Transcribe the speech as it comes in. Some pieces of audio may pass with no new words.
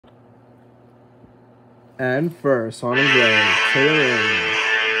And first on his way to the ring,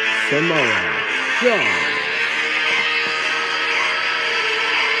 Samoa Joe.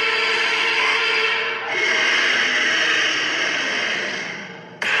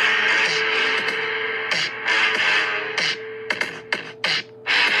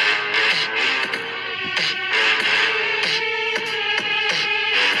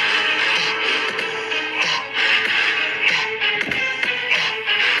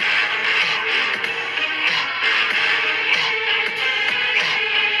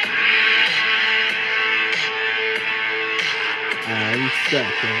 And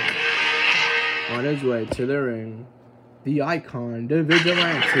second, on his way to the ring, the icon, the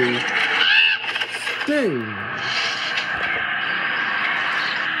vigilante, Sting.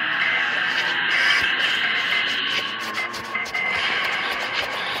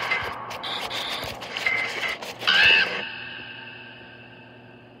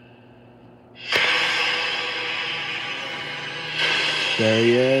 There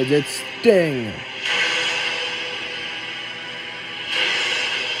he is, it's Sting.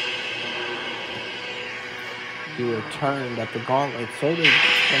 He returned at the gauntlet, so did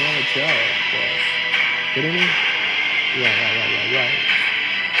Samoa Joe, of course. Didn't he? Right.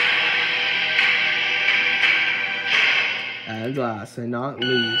 And last and not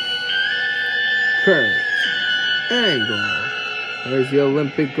least, Kurt Angle. There's the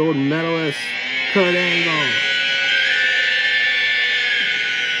Olympic gold medalist, Kurt Angle.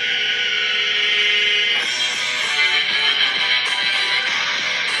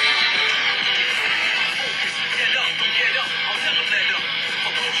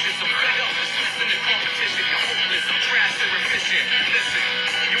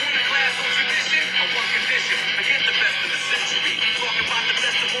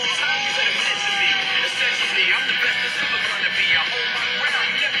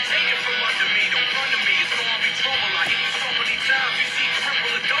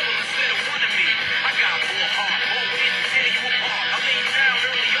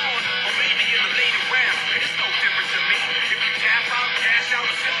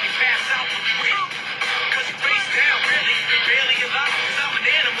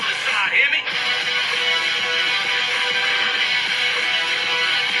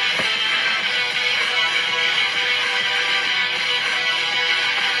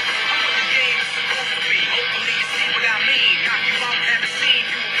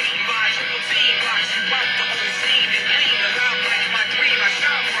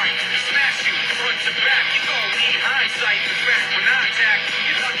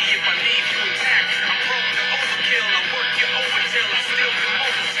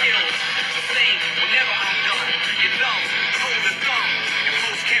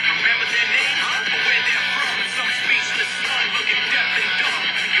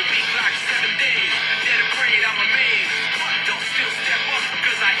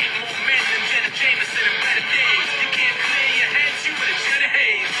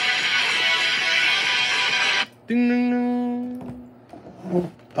 Ding, ding, ding.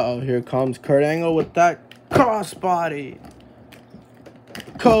 Oh, here comes Kurt Angle with that crossbody.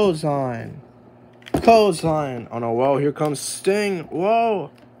 Clothesline. Oh no, whoa, here comes Sting. Whoa.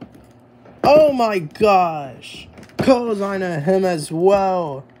 Oh my gosh. Clothesline to him as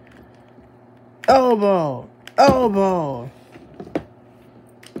well. Elbow.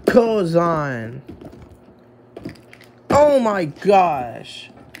 Clothesline. Oh my gosh.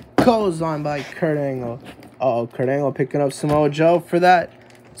 Clothesline by Kurt Angle. Uh-oh, Kurt Angle picking up Samoa Joe for that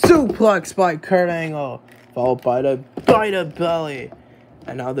suplex by Kurt Angle. Followed by the bite of belly.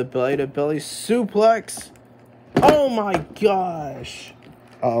 And now the belly to belly suplex. Oh my gosh.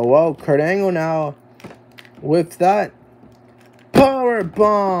 Oh, well, Kurt Angle now with that power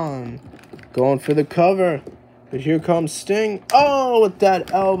bomb. Going for the cover. But here comes Sting. Oh, with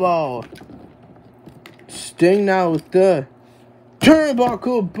that elbow. Sting now with the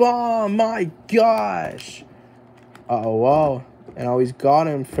turnbuckle bomb. My gosh. Oh, wow. And always got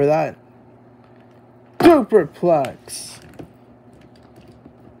him for that superplex.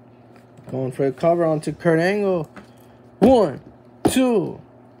 Going for the cover onto Kurt Angle. 1, 2.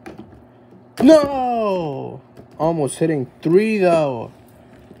 No! Almost hitting 3 though.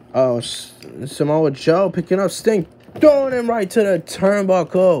 Oh, Samoa Joe picking up Sting. Throwing him right to the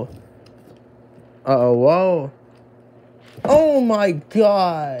turnbuckle. Uh-oh, whoa. Oh my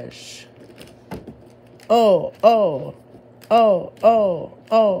gosh. Oh.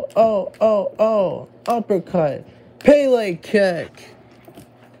 Uppercut. Pele kick.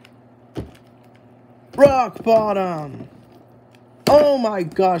 Rock bottom. Oh my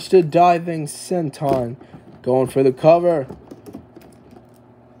gosh, the diving senton. Going for the cover.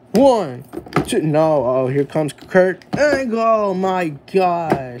 1, 2. No. Oh, here comes Kurt Angle. Oh, my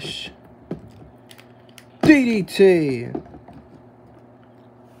gosh. DDT.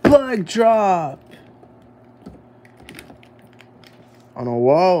 Leg drop. On a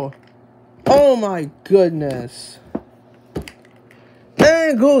wall. Oh, my goodness.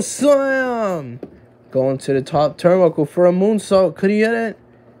 Angle slam. Going to the top turnbuckle for a moonsault. Could he hit it?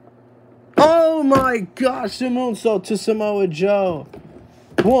 Oh my gosh, the moonsault to Samoa Joe.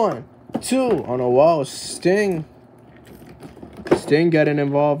 1, 2. On a wall. Sting. Sting getting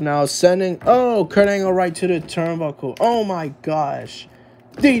involved now. Sending. Oh, Kurt Angle right to the turnbuckle. Oh my gosh.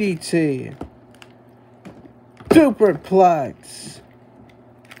 DDT. Superplex.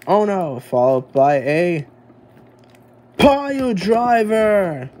 Oh no. Followed by a pile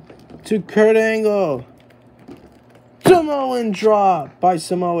driver to Kurt Angle. Samoan drop by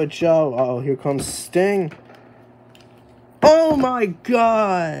Samoa Joe. Oh, here comes Sting. Oh my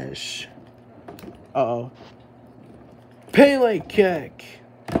gosh. Uh-oh. Pele kick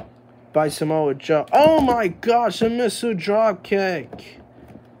by Samoa Joe. Oh my gosh, a missile drop kick.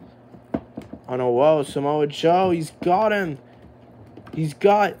 Oh no, whoa, Samoa Joe, he's got him. He's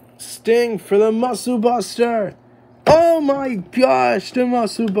got Sting for the muscle buster. Oh my gosh, the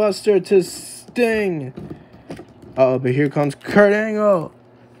muscle buster to Sting. Oh, but here comes Kurt Angle.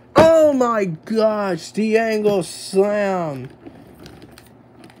 Oh my gosh, the angle slam.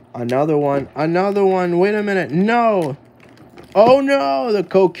 Another one. Wait a minute. No. Oh no, the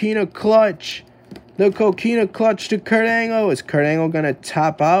coquina clutch. The coquina clutch to Kurt Angle. Is Kurt Angle going to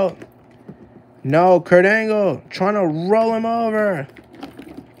tap out? No, Kurt Angle trying to roll him over.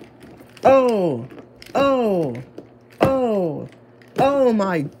 Oh. Oh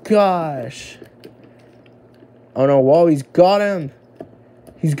my gosh. Oh no, whoa, he's got him.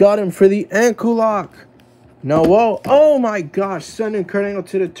 He's got him for the ankle lock. No, whoa. Oh my gosh, sending Kurt Angle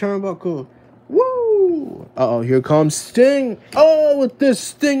to the turnbuckle. Woo. Uh-oh, here comes Sting. Oh, with this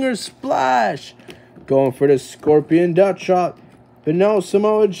Stinger splash. Going for the Scorpion Death Drop. But no,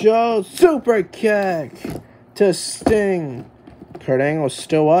 Samoa Joe. Super kick to Sting. Kurt Angle's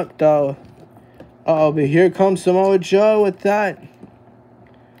still up, though. Uh-oh, but here comes Samoa Joe with that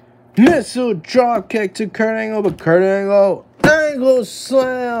missile drop kick to Kurt Angle. But Kurt Angle, angle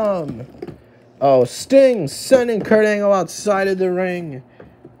slam. Oh, Sting sending Kurt Angle outside of the ring.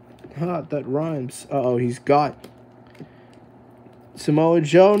 That rhymes. Uh-oh, he's got Samoa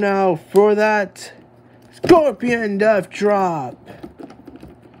Joe now for that Scorpion Death Drop.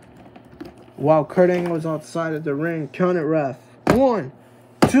 While Kurt Angle is outside of the ring, count it, ref. 1,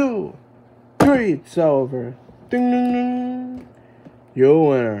 2, 3. It's over. Ding, ding, ding. Your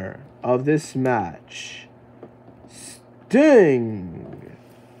winner of this match, Sting.